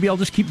me? Maybe I'll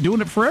just keep doing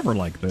it forever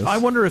like this. I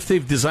wonder if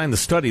they've designed the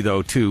study,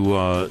 though,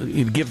 to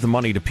give the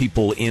money to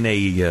people in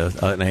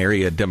an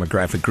area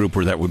demographic group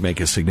where that would make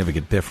a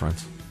significant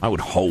difference. I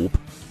would hope.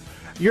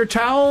 Your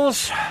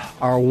towels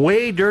are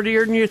way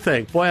dirtier than you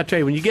think. Boy, I tell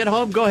you, when you get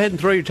home, go ahead and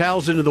throw your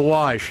towels into the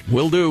wash.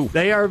 Will do.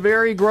 They are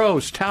very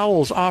gross.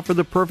 Towels offer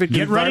the perfect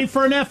Get ready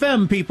for an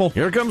FM, people.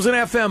 Here comes an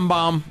FM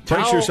bomb.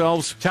 Brace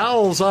yourselves.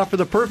 Towels offer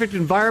the perfect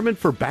environment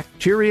for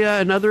bacteria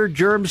and other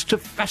germs to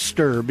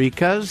fester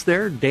because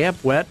they're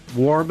damp, wet,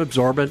 warm,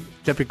 absorbent,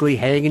 typically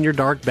hang in your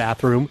dark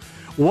bathroom.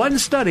 One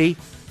study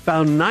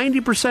found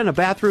 90% of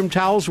bathroom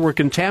towels were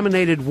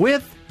contaminated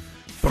with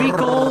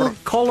fecal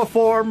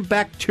coliform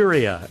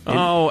bacteria.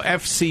 Oh,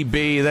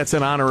 FCB, that's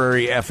an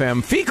honorary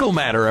FM. Fecal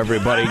matter,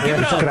 everybody. Give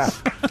it up.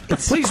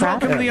 Please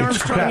welcome to the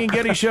Armstrong and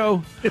Getty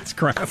Show. It's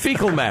crap.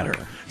 Fecal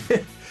matter.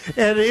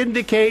 An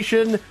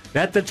indication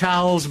that the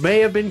towels may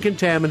have been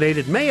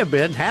contaminated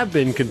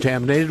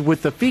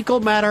with the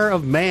fecal matter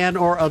of man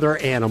or other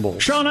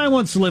animals. Sean, I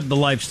once lived the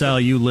lifestyle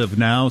you live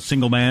now,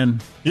 single man,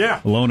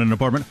 alone in an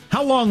apartment.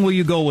 How long will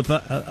you go with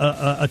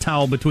a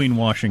towel between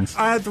washings?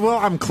 Well,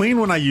 I'm clean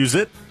when I use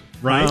it.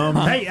 Right.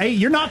 Hey,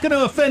 you're not going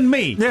to offend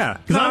me. Yeah.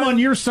 Because I'm on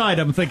your side,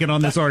 I'm thinking,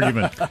 on this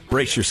argument.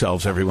 Brace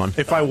yourselves, everyone.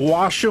 If I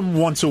wash them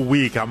once a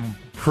week, I'm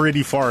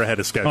pretty far ahead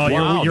of schedule.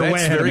 Oh, you're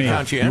way ahead of me.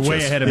 Conscientious. You're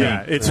way ahead of me.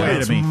 Yeah,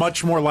 it's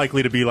much more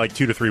likely to be like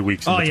 2 to 3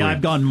 weeks. Oh, yeah,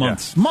 I've gone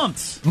months. Yeah.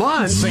 Months.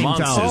 Same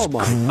towel.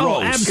 Gross.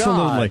 Oh,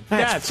 absolutely. God.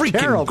 That's freaking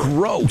terrible.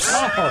 Gross.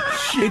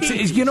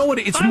 It's you know what?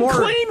 It's I'm more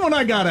clean when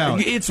I got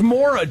out. It's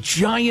more a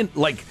giant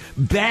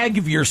bag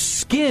of your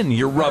skin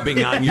you're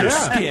rubbing on your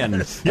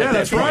skin. Yeah,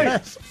 that's right.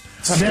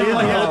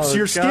 Helps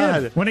your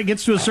skin. When it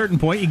gets to a certain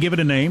point, you give it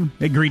a name.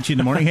 It greets you in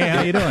the morning. Hey,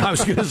 how you doing? I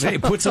was going to say,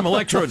 put some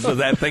electrodes to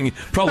that thing.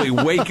 Probably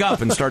wake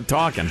up and start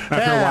talking. After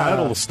a while,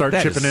 it'll start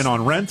chipping in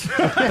on rent.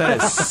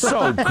 That is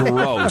so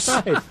gross.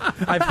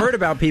 I've heard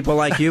about people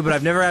like you, but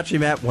I've never actually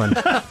met one.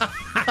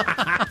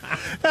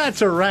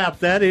 That's a wrap.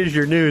 That is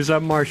your news.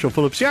 I'm Marshall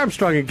Phillips, the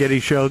Armstrong and Getty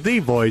Show, the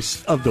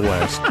voice of the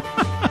West.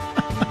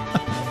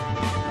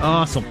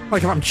 Awesome.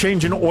 Like if I'm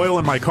changing oil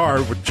in my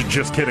car, which,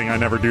 just kidding, I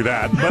never do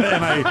that. But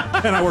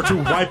and I were to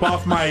wipe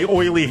off my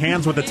oily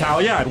hands with a towel,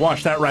 I'd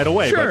wash that right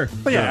away. Sure.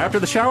 But after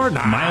the shower,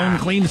 nah. My own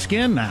clean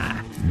skin,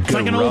 nah. It's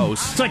like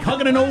it's like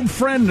hugging an old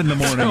friend in the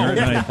morning or at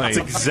night. That's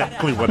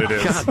exactly what it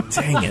is. God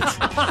dang it.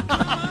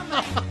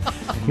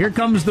 Here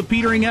comes the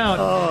petering out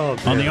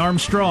on the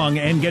Armstrong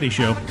and Getty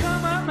Show.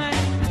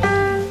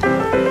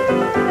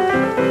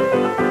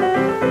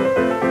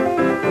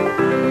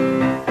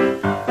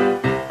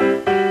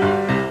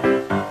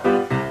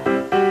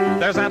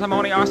 There's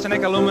antimony,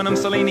 arsenic, aluminum,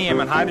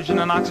 selenium, and hydrogen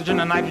and oxygen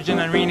and nitrogen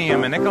and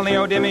rhenium, and nickel,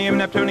 neodymium,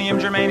 neptunium,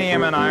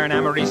 germanium, and iron,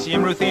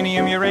 americium,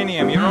 ruthenium,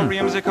 uranium,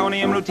 europium,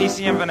 zirconium,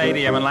 lutetium,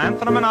 vanadium, and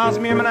lanthanum, and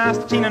osmium, and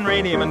astatine, and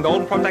radium, and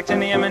gold,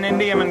 protactinium, and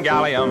indium, and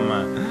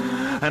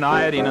gallium, and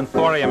iodine, and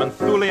thorium, and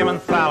thulium, and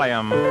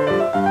thallium.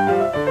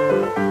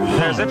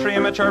 There's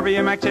yttrium,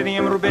 ytterbium,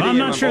 actinium, rubidium, I'm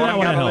not sure that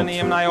would have helped.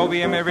 gadolinium,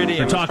 niobium,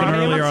 iridium. We're talking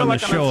earlier on the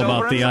show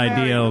about the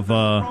idea of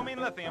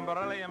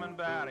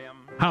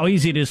how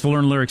easy it is to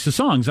learn lyrics to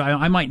songs.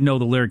 I might know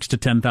the lyrics to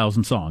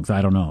 10,000 songs.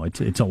 I don't know.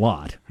 It's a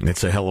lot.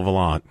 It's a hell of a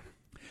lot.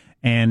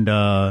 And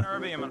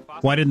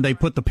why didn't they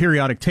put the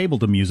periodic table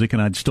to music,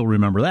 and I'd still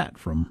remember that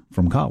from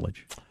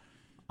college?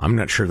 I'm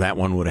not sure that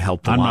one would have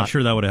helped a lot. I'm not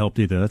sure that would have helped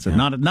either. That's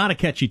not a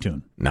catchy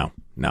tune. No.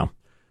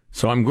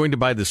 So I'm going to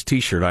buy this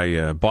T-shirt.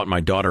 I bought my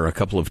daughter a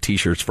couple of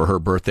T-shirts for her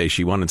birthday.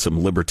 She wanted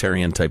some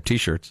libertarian-type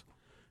T-shirts.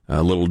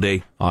 A little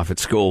day off at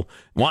school,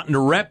 wanting to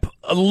rep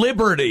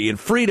liberty and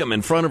freedom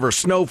in front of her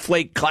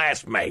snowflake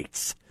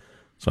classmates.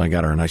 So I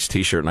got her a nice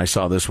T-shirt, and I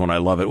saw this one. I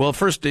love it. Well,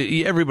 first,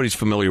 everybody's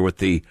familiar with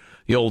the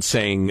old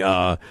saying,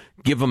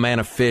 give a man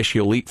a fish,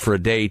 he'll eat for a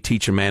day.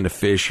 Teach a man to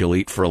fish, he'll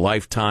eat for a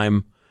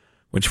lifetime.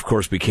 Which, of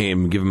course,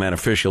 became give a man a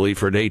fish, he'll eat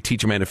for a day.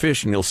 Teach a man to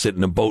fish, and he'll sit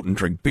in a boat and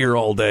drink beer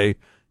all day.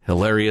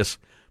 Hilarious.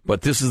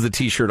 But this is the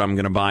T-shirt I'm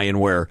going to buy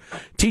and wear.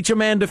 Teach a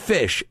man to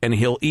fish, and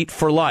he'll eat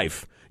for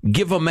life.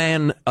 Give a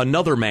man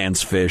another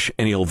man's fish,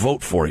 and he'll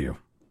vote for you.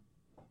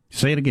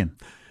 Say it again.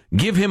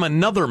 Give him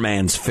another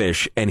man's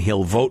fish, and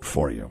he'll vote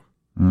for you.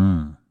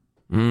 It's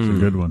a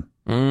good one.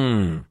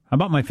 How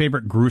about my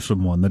favorite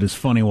gruesome one that is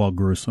funny while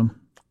gruesome?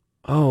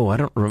 Oh, I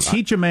don't remember.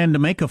 Teach a man to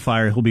make a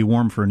fire, he'll be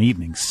warm for an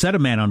evening. Set a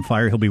man on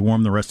fire, he'll be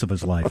warm the rest of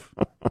his life.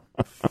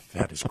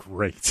 That is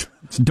great.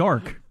 It's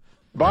dark.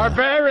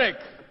 Barbaric.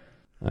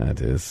 That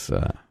is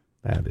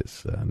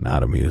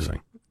not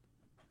amusing.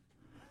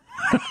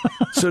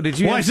 So did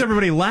you? Why is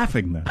everybody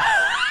laughing then?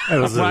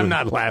 I'm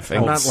not laughing.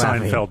 I'm not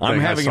laughing. I'm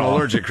having an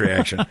allergic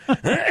reaction.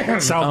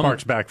 South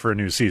Park's back for a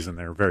new season.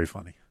 They're very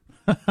funny.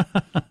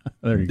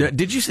 There you go.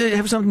 Did you say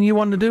have something you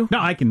wanted to do? No,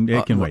 I can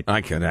wait.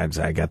 I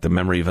got the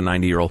memory of a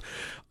 90-year-old.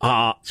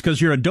 It's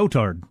because you're a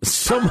dotard.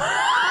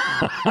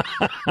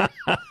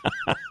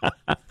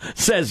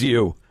 Says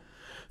you.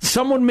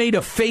 Someone made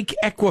a fake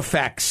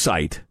Equifax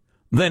site,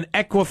 then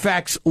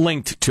Equifax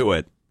linked to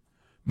it.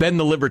 Ben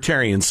the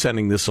Libertarian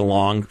sending this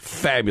along.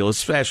 Fabulous,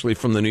 especially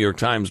from the New York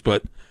Times.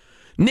 But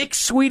Nick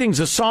Sweeting's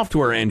a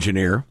software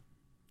engineer.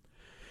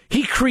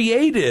 He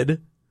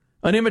created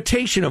an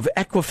imitation of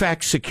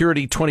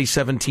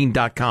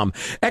EquifaxSecurity2017.com.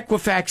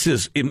 Equifax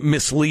is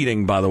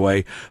misleading, by the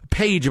way,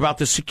 page about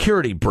the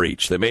security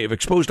breach that may have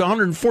exposed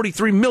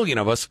 143 million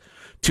of us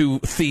to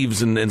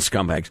thieves and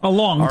scumbags. A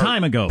long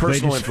time ago.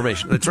 Personal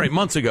information. That's right,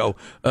 months ago,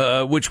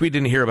 which we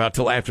didn't hear about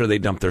till after they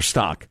dumped their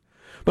stock.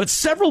 But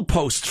several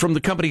posts from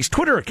the company's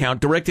Twitter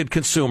account directed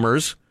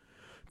consumers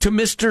to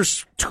Mr.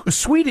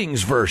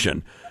 Sweeting's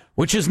version,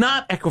 which is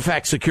not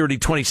Equifax Security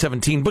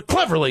 2017, but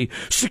cleverly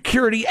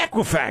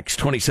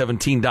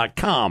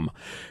SecurityEquifax2017.com.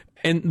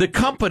 And the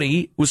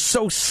company was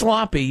so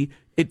sloppy,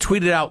 it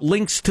tweeted out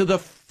links to the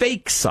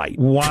fake site.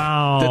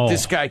 Wow. That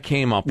this guy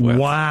came up with.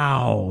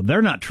 Wow.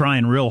 They're not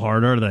trying real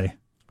hard, are they?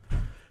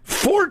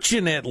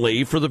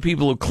 Fortunately for the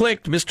people who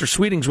clicked, Mr.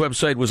 Sweeting's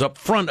website was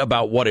upfront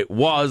about what it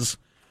was,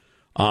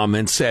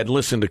 and said,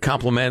 listen,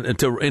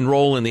 to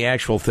enroll in the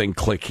actual thing,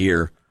 click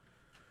here.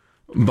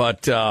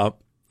 But a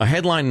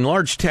headline in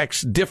large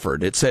text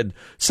differed. It said,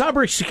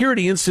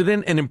 cybersecurity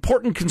incident and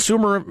important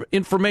consumer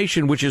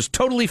information, which is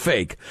totally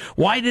fake.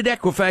 Why did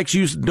Equifax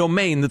use a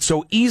domain that's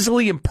so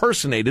easily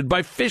impersonated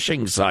by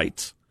phishing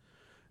sites?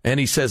 And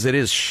he says it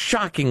is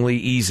shockingly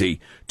easy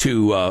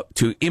to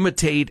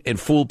imitate and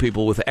fool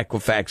people with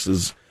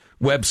Equifax's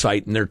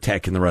website and their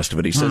tech and the rest of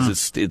it. He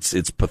says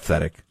it's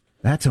pathetic.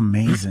 That's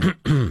amazing.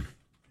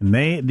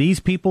 And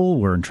these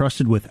people were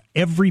entrusted with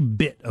every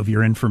bit of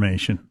your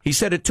information. He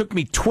said, it took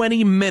me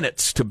 20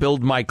 minutes to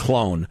build my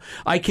clone.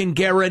 I can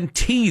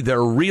guarantee there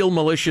are real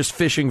malicious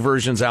phishing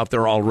versions out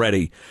there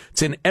already.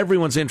 It's in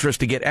everyone's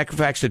interest to get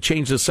Equifax to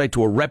change the site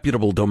to a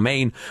reputable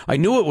domain. I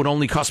knew it would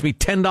only cost me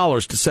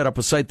 $10 to set up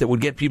a site that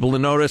would get people to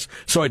notice,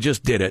 so I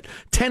just did it.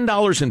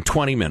 $10 in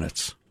 20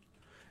 minutes.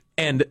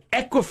 And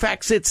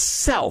Equifax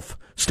itself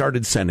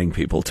started sending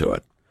people to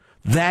it.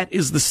 That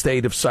is the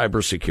state of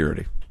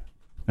cybersecurity.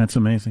 That's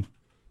amazing.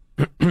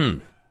 A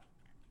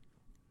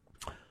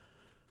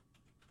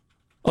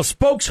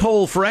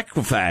spokeshole for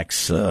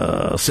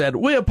Equifax said,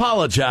 we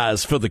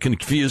apologize for the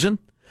confusion.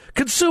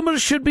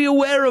 Consumers should be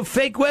aware of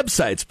fake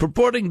websites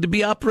purporting to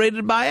be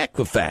operated by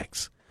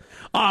Equifax.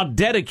 Our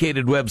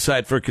dedicated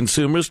website for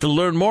consumers to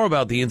learn more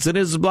about the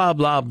incident is blah,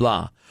 blah,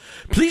 blah.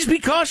 Please be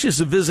cautious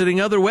of visiting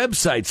other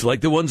websites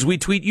like the ones we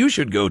tweet you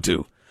should go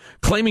to,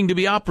 claiming to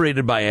be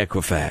operated by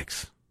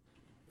Equifax.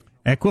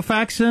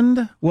 Equifax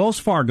and Wells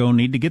Fargo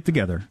need to get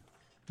together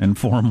and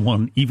form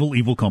one evil,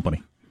 evil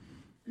company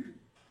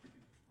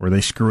where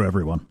they screw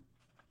everyone.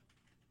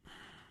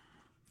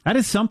 That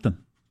is something.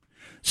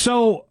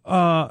 So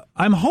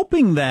I'm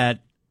hoping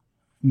that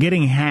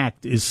getting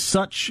hacked is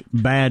such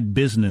bad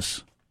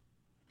business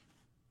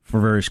for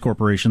various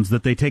corporations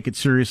that they take it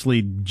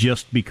seriously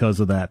just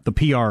because of that. The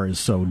PR is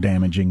so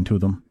damaging to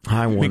them.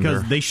 I wonder.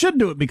 Because they should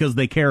do it because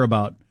they care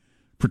about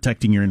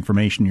protecting your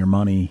information, your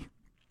money,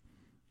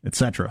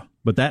 etc.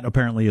 But that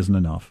apparently isn't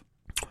enough.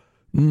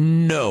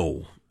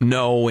 No.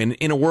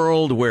 In a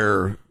world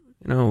where,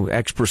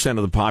 X percent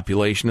of the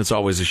population, it's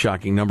always a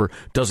shocking number,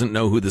 doesn't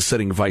know who the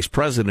sitting vice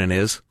president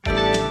is,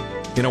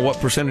 what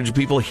percentage of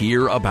people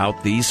hear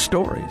about these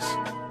stories?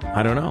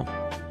 I don't know.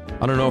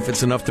 I don't know if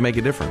it's enough to make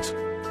a difference.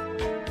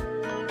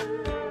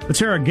 Let's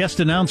hear our guest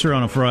announcer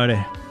on a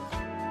Friday.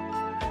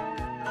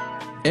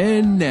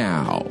 And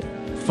now,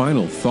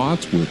 final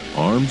thoughts with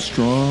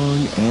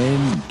Armstrong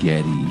and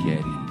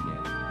Getty.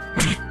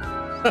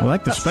 I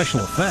like the special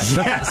effects.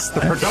 Yes,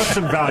 the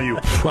production value.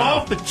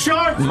 Off the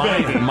charts,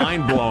 baby.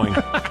 Mind-blowing.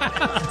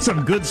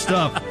 Some good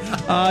stuff.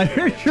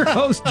 Here's your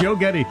host, Joe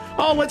Getty.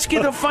 Oh, let's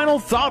get a final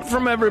thought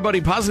from everybody.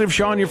 Positive,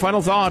 Sean, your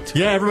final thought.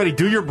 Yeah, everybody,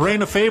 do your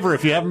brain a favor.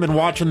 If you haven't been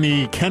watching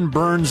the Ken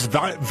Burns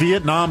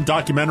Vietnam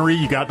documentary,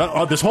 you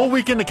got this whole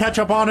weekend to catch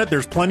up on it.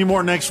 There's plenty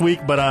more next week.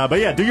 But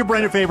yeah, do your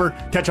brain a favor.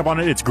 Catch up on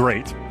it. It's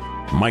great.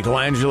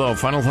 Michelangelo,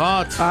 final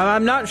thoughts?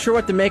 I'm not sure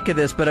what to make of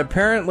this, but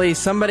apparently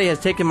somebody has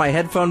taken my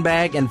headphone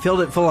bag and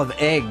filled it full of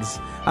eggs.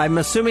 I'm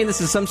assuming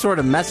this is some sort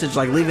of message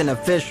like leaving a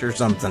fish or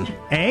something.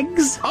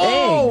 Eggs?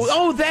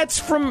 Oh, that's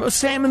from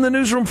Sam in the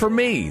newsroom for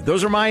me.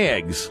 Those are my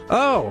eggs.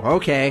 Oh,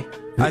 okay.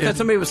 I thought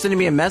somebody was sending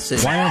me a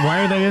message.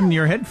 Why are they in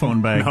your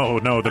headphone bag?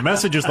 No, the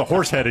message is the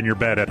horse head in your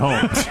bed at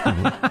home.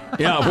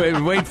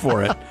 Yeah, wait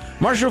for it.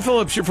 Marshall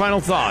Phillips, your final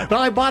thought.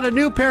 Well, I bought a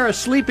new pair of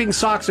sleeping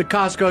socks at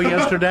Costco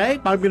yesterday.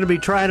 I'm going to be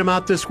trying them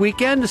out this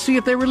weekend to see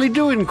if they really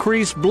do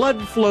increase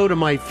blood flow to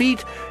my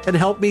feet and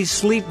help me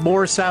sleep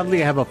more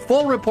soundly. I have a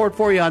full report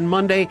for you on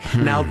Monday.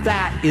 Now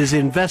that is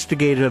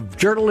investigative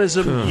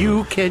journalism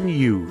you can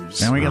use.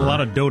 Now we got a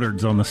lot of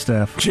dotards on the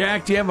staff.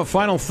 Jack, do you have a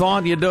final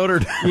thought, you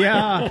dotard?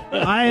 Yeah,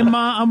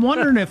 I'm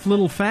wondering if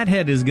little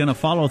fathead is going to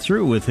follow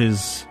through with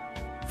his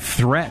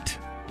threat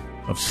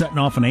of setting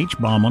off an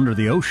H-bomb under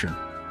the ocean.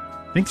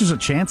 Think there's a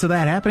chance of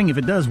that happening? If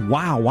it does,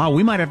 wow,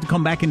 we might have to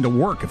come back into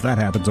work if that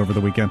happens over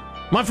the weekend.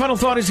 My final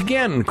thought is,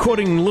 again,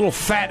 quoting little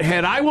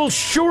fathead, I will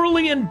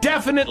surely and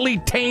definitely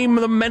tame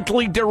the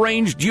mentally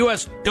deranged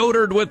U.S.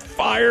 dotard with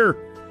fire.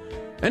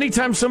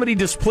 Anytime somebody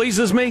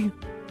displeases me,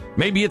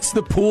 maybe it's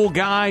the pool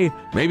guy,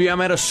 maybe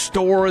I'm at a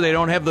store, they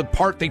don't have the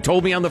part they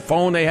told me on the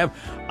phone they have,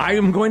 I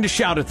am going to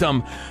shout at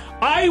them,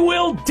 I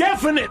will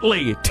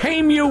definitely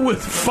tame you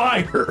with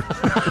fire.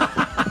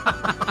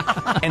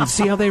 And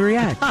see how they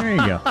react. There you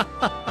go.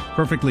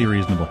 Perfectly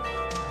reasonable.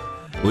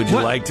 Would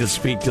you like to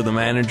speak to the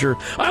manager?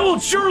 I will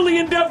surely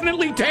and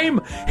definitely tame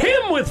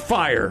him with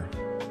fire.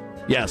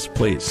 Yes,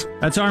 please.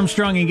 That's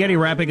Armstrong and Getty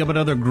wrapping up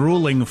another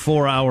grueling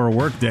 4-hour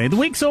workday. The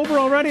week's over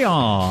already?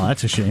 Aw,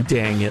 that's a shame.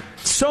 Dang it.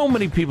 So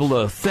many people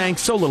to thank,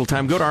 so little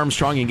time. Go to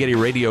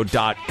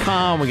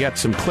ArmstrongandGettyRadio.com. We got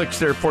some clicks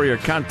there for your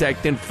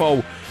contact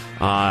info.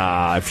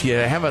 If you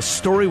have a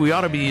story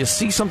you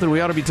see something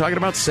we ought to be talking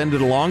about, send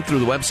it along through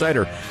the website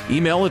or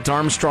email it to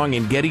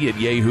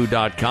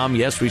ArmstrongandGetty@yahoo.com.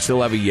 Yes, we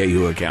still have a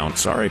Yahoo account.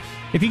 Sorry.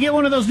 If you get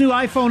one of those new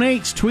iPhone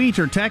 8s, tweet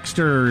or text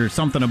or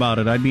something about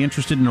it. I'd be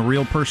interested in a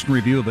real person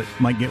review of it.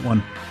 Might get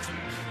one.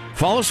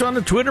 Follow us on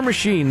the Twitter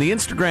machine, the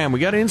Instagram. We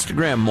got to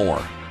Instagram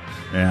more.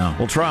 Yeah.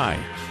 We'll try.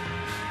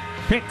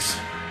 Pics.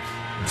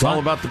 It's all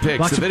about the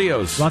pics, the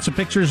videos. Lots of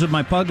pictures of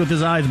my pug with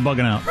his eyes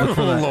bugging out. Look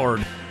for Oh, that.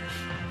 Lord.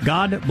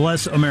 God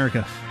bless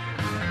America.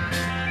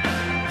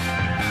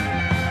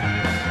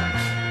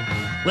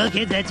 Well,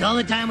 kids, that's all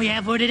the time we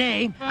have for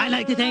today. I'd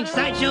like to thank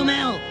Sideshow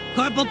Mel,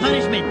 Corporal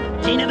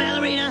Punishment, Tina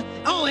Ballerina,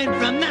 and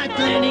from Knots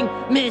Landing,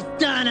 Miss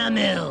Donna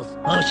Mills.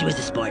 Oh, she was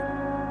a sport.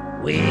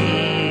 We've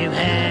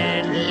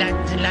had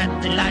lots and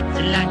lots and lots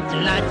and lots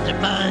and lots of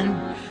fun.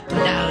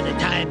 Now the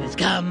time has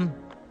come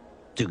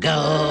to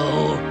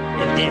go.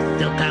 If this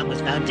silk clown was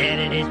found dead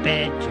in his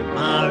bed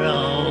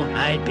tomorrow,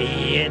 I'd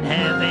be in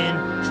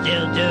heaven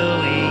still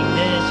doing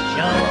this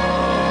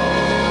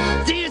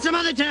show. See you some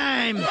other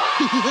time.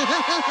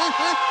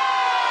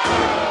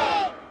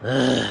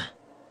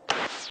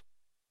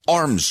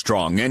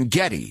 Armstrong and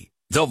Getty,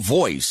 the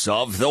voice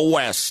of the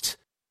West.